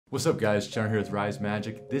What's up guys, Chandler here with Rise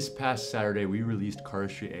Magic. This past Saturday we released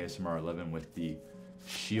Cardistry ASMR 11 with the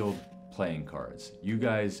Shield playing cards. You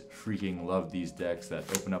guys freaking love these decks that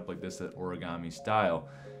open up like this, that origami style,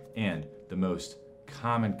 and the most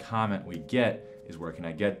common comment we get is where can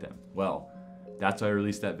I get them? Well, that's why I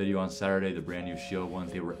released that video on Saturday, the brand new Shield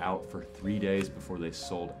ones. They were out for 3 days before they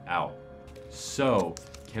sold out. So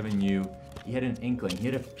Kevin he had an inkling, he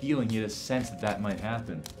had a feeling, he had a sense that that might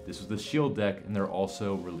happen. This was the Shield deck, and they're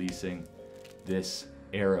also releasing this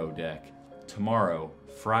Arrow deck tomorrow,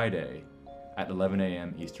 Friday, at 11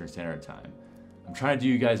 a.m. Eastern Standard Time. I'm trying to do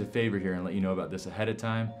you guys a favor here and let you know about this ahead of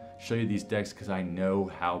time, show you these decks because I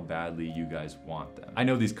know how badly you guys want them. I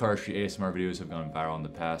know these Cardistry ASMR videos have gone viral in the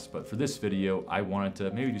past, but for this video, I wanted to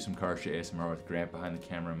maybe do some Cardistry ASMR with Grant behind the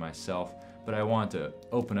camera and myself, but I wanted to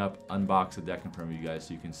open up, unbox the deck in front of you guys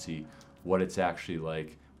so you can see what it's actually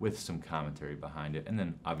like with some commentary behind it, and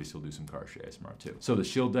then obviously we'll do some Cardistry ASMR too. So the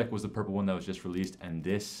Shield deck was the purple one that was just released, and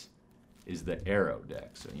this is the Arrow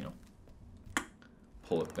deck. So, you know,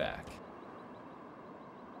 pull it back.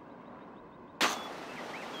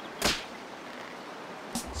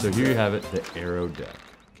 So here you have it, the Arrow deck,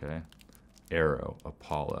 okay? Arrow,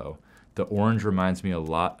 Apollo. The orange reminds me a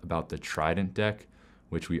lot about the Trident deck,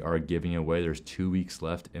 which we are giving away. There's 2 weeks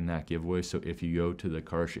left in that giveaway, so if you go to the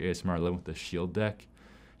Cardistry ASMR 11 with the Shield deck,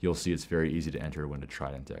 you'll see it's very easy to enter to win a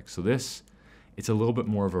Trident deck. So this, it's a little bit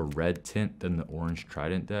more of a red tint than the orange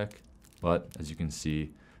Trident deck, but as you can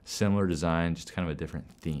see, similar design, just kind of a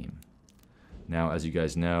different theme. Now, as you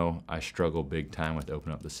guys know, I struggle big time with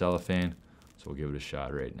opening up the cellophane, so we'll give it a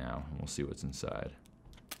shot right now, and we'll see what's inside.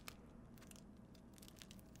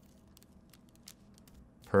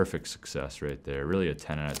 Perfect success right there. Really a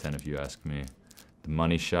 10 out of 10 if you ask me. The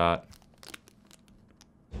money shot.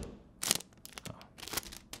 Oh,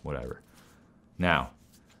 whatever. Now,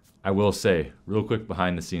 I will say, real quick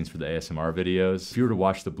behind the scenes for the ASMR videos, if you were to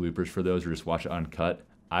watch the bloopers for those or just watch it uncut,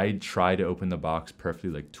 I try to open the box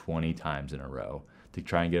perfectly like 20 times in a row to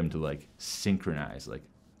try and get them to like synchronize, like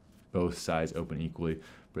both sides open equally,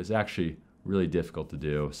 but it's actually really difficult to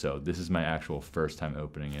do. So this is my actual first time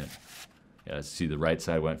opening it. Yeah, see the right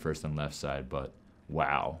side went first and left side, but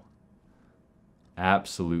wow.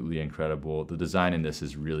 Absolutely incredible. The design in this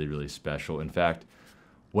is really, really special. In fact,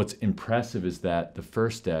 what's impressive is that the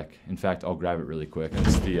first deck, in fact, I'll grab it really quick.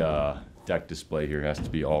 It's the deck display here has to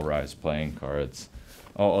be all Rise playing cards.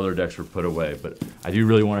 All other decks were put away, but I do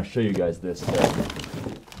really want to show you guys this deck.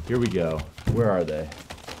 Here we go. Where are they?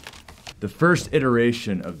 The first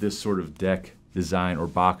iteration of this sort of deck design or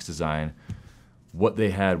box design, what they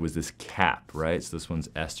had was this cap, right? So this one's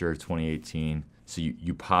Esther 2018. So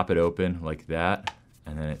you pop it open like that,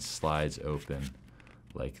 and then it slides open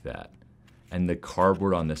like that. And the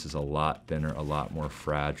cardboard on this is a lot thinner, a lot more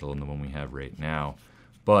fragile than the one we have right now.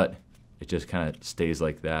 But it just kind of stays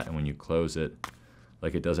like that, and when you close it,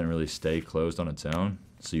 like it doesn't really stay closed on its own.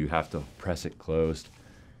 So you have to press it closed,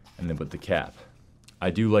 and then put the cap. I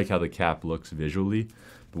do like how the cap looks visually,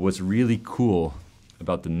 but what's really cool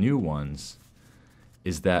about the new ones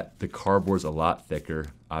is that the cardboard's a lot thicker.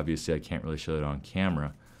 Obviously, I can't really show it on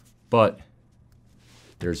camera, but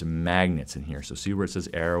there's magnets in here. So see where it says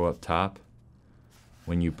Arrow up top?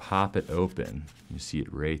 When you pop it open, you see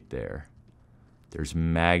it right there. There's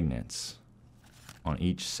magnets on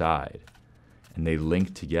each side, and they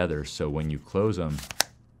link together, so when you close them,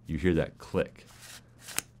 you hear that click.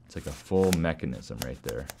 It's like a full mechanism right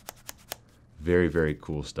there. Very, very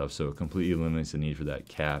cool stuff. So it completely eliminates the need for that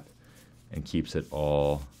cap and keeps it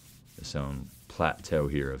all its own plateau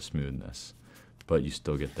here of smoothness. But you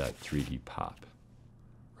still get that 3D pop,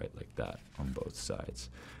 right like that on both sides.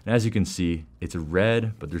 And as you can see, it's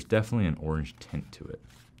red, but there's definitely an orange tint to it.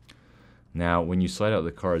 Now, when you slide out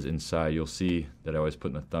the cards inside, you'll see that I always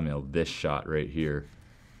put in the thumbnail this shot right here.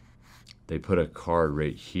 They put a card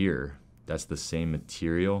right here. That's the same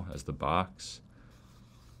material as the box.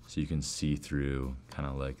 So you can see through kind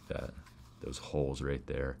of like that, those holes right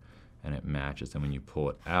there. And it matches. And when you pull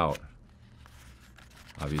it out,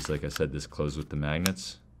 obviously, like I said, this closes with the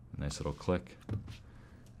magnets. A nice little click. And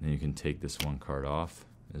then you can take this one card off.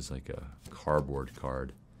 It's like a cardboard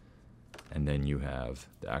card. And then you have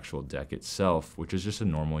the actual deck itself, which is just a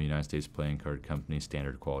normal United States Playing Card Company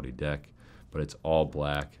standard quality deck, but it's all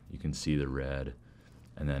black. You can see the red.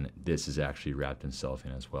 And then this is actually wrapped in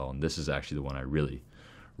cellophane as well. And this is actually the one I really,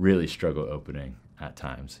 really struggle opening at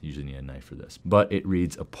times. Usually need a knife for this. But it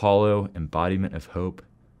reads, Apollo, embodiment of hope,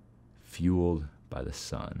 fueled by the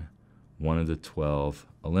sun. One of the 12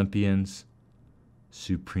 Olympians,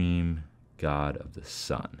 supreme god of the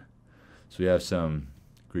sun. So we have some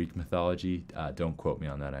Greek mythology. Don't quote me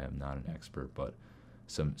on that. I am not an expert, but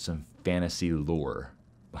some fantasy lore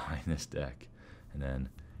behind this deck. And then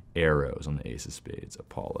arrows on the Ace of Spades,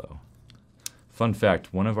 Apollo. Fun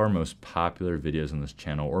fact, one of our most popular videos on this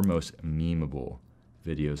channel, or most memeable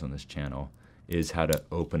videos on this channel, is how to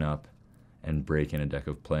open up and break in a deck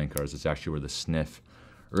of playing cards. It's actually where the sniff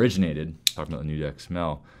originated, talking about the new deck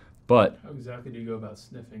smell. But how exactly do you go about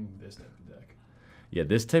sniffing this type of deck? Yeah,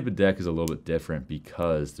 this type of deck is a little bit different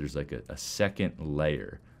because there's like a second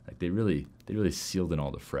layer. Like they really sealed in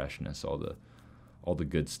all the freshness, all the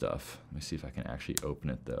good stuff. Let me see if I can actually open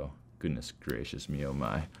it though. Goodness gracious me, oh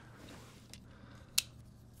my.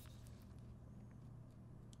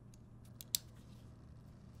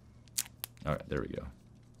 All right, there we go.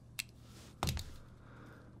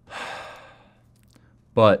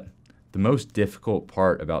 But the most difficult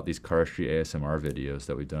part about these Cardistry ASMR videos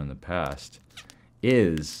that we've done in the past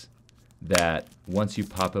is that once you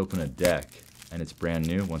pop open a deck and it's brand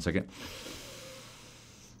new, one second.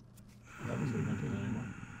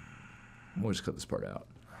 We'll just cut this part out.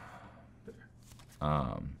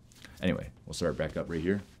 Anyway, we'll start back up right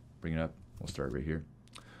here. Bring it up. We'll start right here.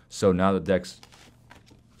 So now the deck's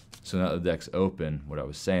open. What I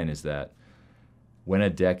was saying is that when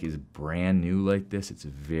a deck is brand new like this, it's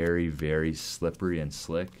very, very slippery and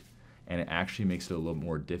slick, and it actually makes it a little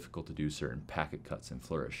more difficult to do certain packet cuts and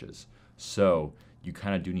flourishes. So you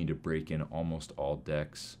kind of do need to break in almost all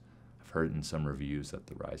decks. I've heard in some reviews that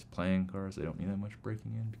the Rise playing cards, they don't need that much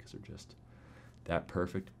breaking in because they're just that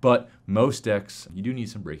perfect. But most decks, you do need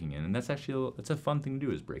some breaking in, and that's actually that's a fun thing to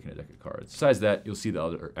do, is breaking a deck of cards. Besides that, you'll see the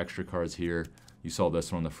other extra cards here. You saw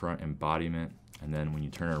this one on the front, Embodiment, and then when you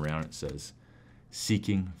turn it around, it says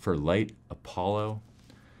Seeking for Light, Apollo.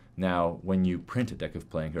 Now, when you print a deck of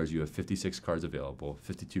playing cards, you have 56 cards available.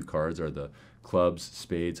 52 cards are the clubs,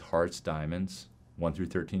 spades, hearts, diamonds, 1 through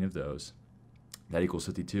 13 of those. That equals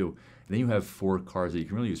 52. And then you have 4 cards that you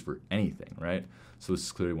can really use for anything, right? So this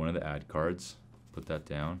is clearly one of the add cards. Put that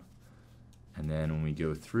down. And then when we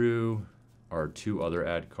go through, our 2 other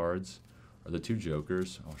add cards are the 2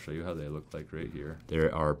 jokers. I'll show you how they look like right here. They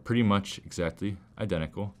are pretty much exactly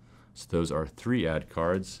identical. So those are 3 add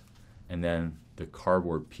cards, and then the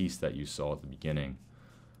cardboard piece that you saw at the beginning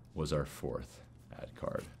was our 4th add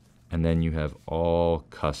card. And then you have all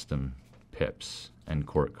custom pips and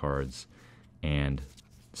court cards and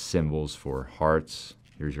symbols for hearts.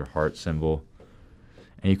 Here's your heart symbol.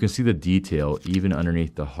 And you can see the detail even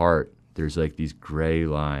underneath the heart. There's like these gray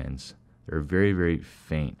lines. They're very, very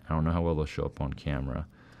faint. I don't know how well they'll show up on camera,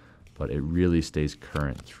 but it really stays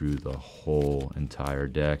current through the whole entire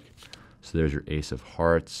deck. So there's your Ace of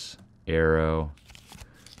Hearts, arrow,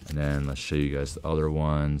 and then let's show you guys the other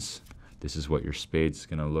ones. This is what your spade's is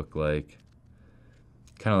gonna look like.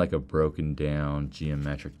 Kind of like a broken down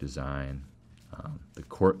geometric design. The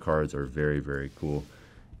court cards are very, very cool.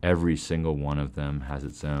 Every single one of them has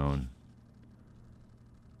its own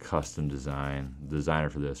custom design. The designer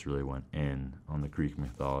for this really went in on the Greek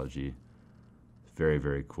mythology. Very,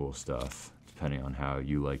 very cool stuff, depending on how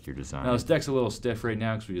you like your design. Now this deck's a little stiff right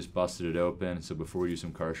now because we just busted it open. So before we do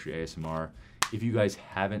some Cardistry ASMR, if you guys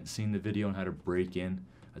haven't seen the video on how to break in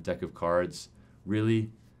a deck of cards, really,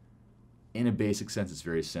 in a basic sense, it's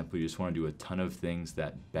very simple. You just want to do a ton of things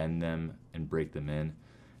that bend them and break them in.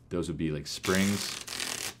 Those would be like springs.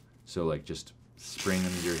 So like just spring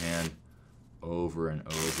them into your hand over and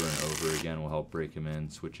over and over again will help break them in.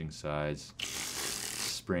 Switching sides,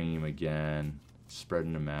 springing them again,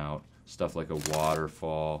 spreading them out. Stuff like a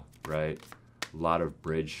waterfall, right? A lot of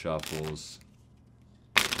bridge shuffles.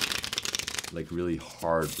 Like really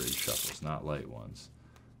hard bridge shuffles, not light ones.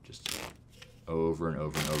 Just over and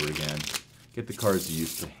over and over again. Get the cards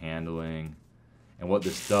used to handling. And what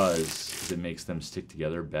this does is it makes them stick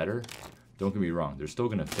together better. Don't get me wrong, they're still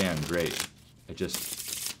gonna fan great. It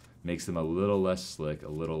just makes them a little less slick, a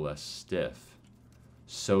little less stiff,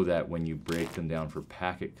 so that when you break them down for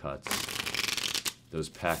packet cuts, those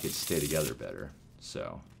packets stay together better.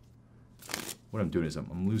 So what I'm doing is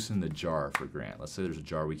I'm loosening the jar for Grant. Let's say there's a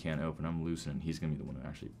jar we can't open, I'm loosening. He's gonna be the one who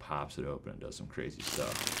actually pops it open and does some crazy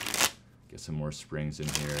stuff. Get some more springs in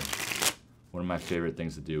here. One of my favorite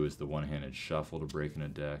things to do is the one-handed shuffle to break in a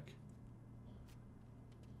deck.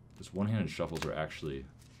 Those one-handed shuffles are actually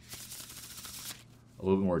a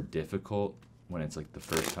little bit more difficult when it's like the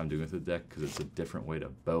first time doing it with the deck because it's a different way to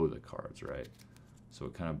bow the cards, right? So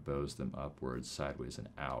it kind of bows them upwards, sideways, and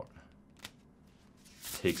out.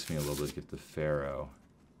 Takes me a little bit to get the Pharaoh.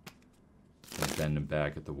 And bend them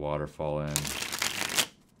back, get the waterfall in.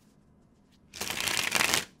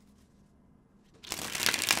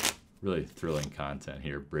 Really thrilling content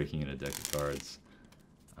here, breaking in a deck of cards.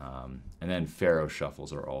 And then Pharaoh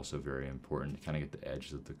shuffles are also very important to kind of get the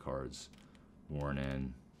edges of the cards worn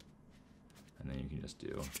in. And then you can just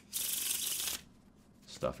do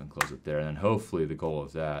stuff and close it there. And then hopefully the goal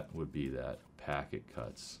of that would be that packet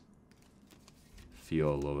cuts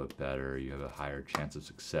feel a little bit better. You have a higher chance of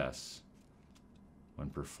success when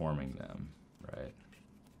performing them, right?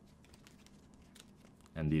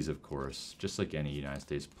 And these, of course, just like any United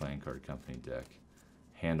States Playing Card Company deck,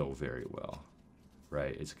 handle very well,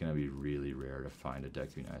 right? It's going to be really rare to find a deck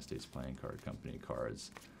of United States Playing Card Company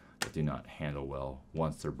cards that do not handle well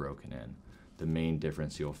once they're broken in. The main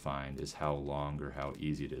difference you'll find is how long or how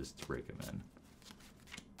easy it is to break them in.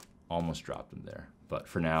 Almost dropped them there. But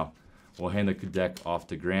for now, we'll hand the deck off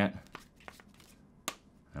to Grant,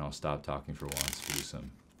 and I'll stop talking for once to do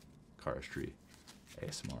some Cardistry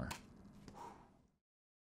ASMR.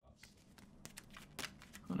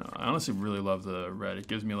 I don't know, I honestly really love the red. It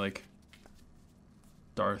gives me like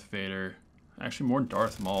Darth Vader, actually more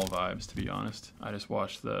Darth Maul vibes, to be honest. I just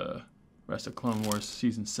watched the rest of Clone Wars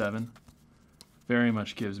Season 7. Very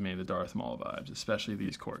much gives me the Darth Maul vibes, especially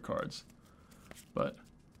these court cards. But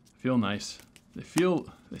feel nice. They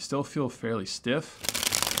still feel fairly stiff.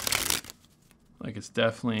 Like it's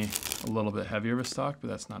definitely a little bit heavier of a stock, but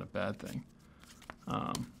that's not a bad thing.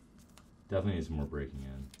 Definitely needs more breaking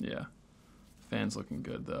in. Yeah. Fan's looking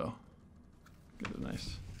good though. Give it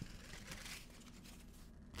nice.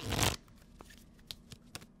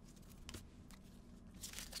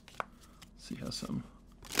 See how some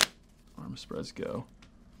arm spreads go.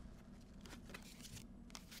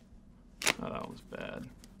 Oh, that was bad.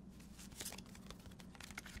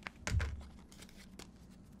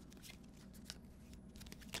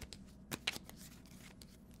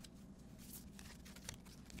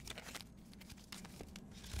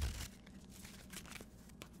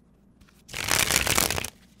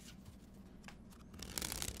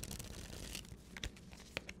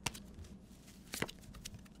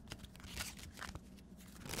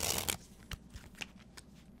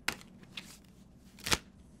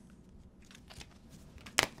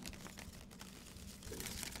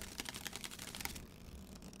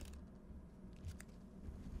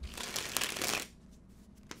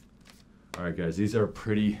 All right, guys, these are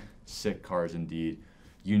pretty sick cards indeed.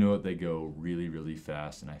 You know that they go really, really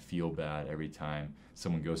fast, and I feel bad every time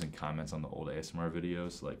someone goes and comments on the old ASMR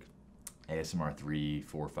videos, like ASMR 3,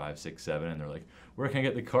 4, 5, 6, 7, and they're like, where can I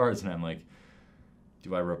get the cards? And I'm like,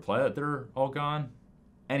 do I reply that they're all gone?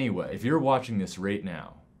 Anyway, if you're watching this right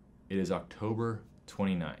now, it is October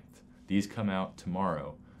 29th. These come out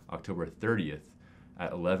tomorrow, October 30th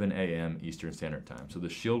at 11 a.m. Eastern Standard Time. So the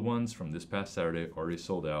Shield ones from this past Saturday already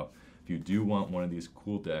sold out. If you do want one of these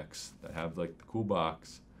cool decks that have like the cool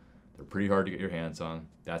box, they're pretty hard to get your hands on.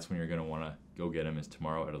 That's when you're gonna wanna go get them, is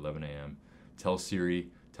tomorrow at 11 a.m. Tell Siri,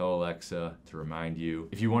 tell Alexa to remind you.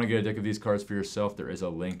 If you wanna get a deck of these cards for yourself, there is a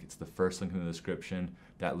link. It's the first link in the description.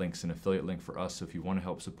 That link's an affiliate link for us. So if you wanna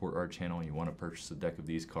help support our channel and you wanna purchase a deck of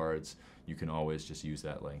these cards, you can always just use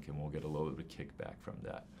that link and we'll get a little bit of kickback from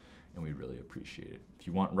that. And we really appreciate it. If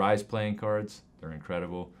you want Rise playing cards, they're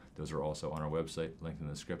incredible. Those are also on our website, linked in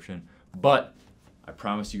the description. But I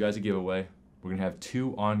promised you guys a giveaway. We're gonna have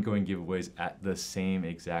 2 ongoing giveaways at the same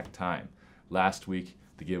exact time. Last week,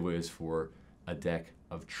 the giveaway is for a deck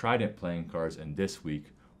of Trident playing cards, and this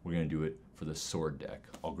week, we're gonna do it for the Sword deck.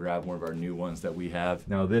 I'll grab one of our new ones that we have.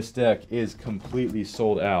 Now this deck is completely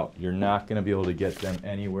sold out. You're not gonna be able to get them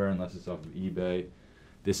anywhere unless it's off of eBay.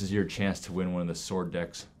 This is your chance to win one of the Sword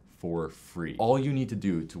decks for free. All you need to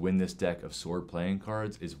do to win this deck of Sword playing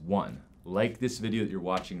cards is 1, like this video that you're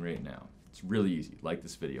watching right now. It's really easy, like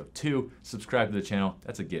this video. 2, subscribe to the channel.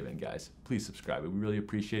 That's a given, guys. Please subscribe, we really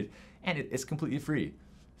appreciate it. And it's completely free.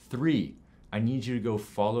 3, I need you to go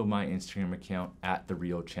follow my Instagram account at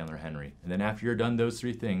 @TheRealChandlerHenry. And then after you're done those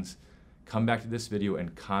 3 things, come back to this video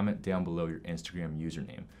and comment down below your Instagram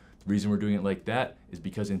username. The reason we're doing it like that is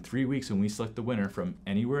because in 3 weeks when we select the winner from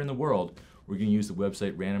anywhere in the world, we're gonna use the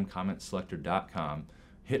website randomcommentselector.com.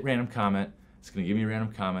 Hit random comment, it's gonna give me a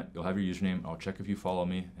random comment, you'll have your username, I'll check if you follow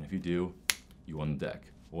me, and if you do, you won the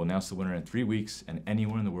deck. We'll announce the winner in 3 weeks, and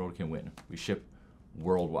anyone in the world can win. We ship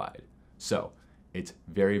worldwide. So, it's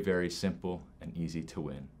very, very simple and easy to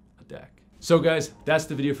win a deck. So guys, that's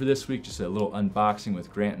the video for this week, just a little unboxing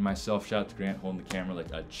with Grant and myself. Shout out to Grant holding the camera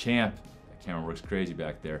like a champ. That camera works crazy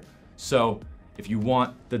back there. So, if you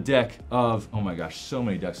want the deck of, oh my gosh, so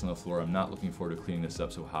many decks on the floor. I'm not looking forward to cleaning this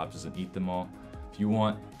up so Hobbs doesn't eat them all. If you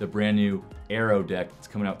want the brand new Arrow deck, it's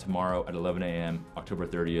coming out tomorrow at 11 a.m., October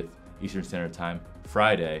 30th, Eastern Standard Time,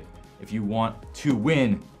 Friday. If you want to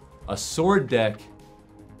win a Sword deck,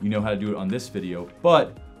 you know how to do it on this video.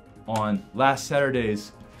 But on last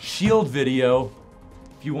Saturday's Shield video.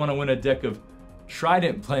 If you want to win a deck of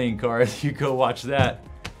Trident playing cards, you go watch that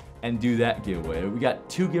and do that giveaway. We got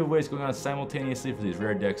 2 giveaways going on simultaneously for these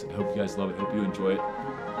rare decks. I hope you guys love it. Hope you enjoy it.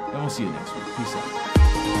 And we'll see you next week. Peace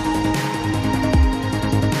out.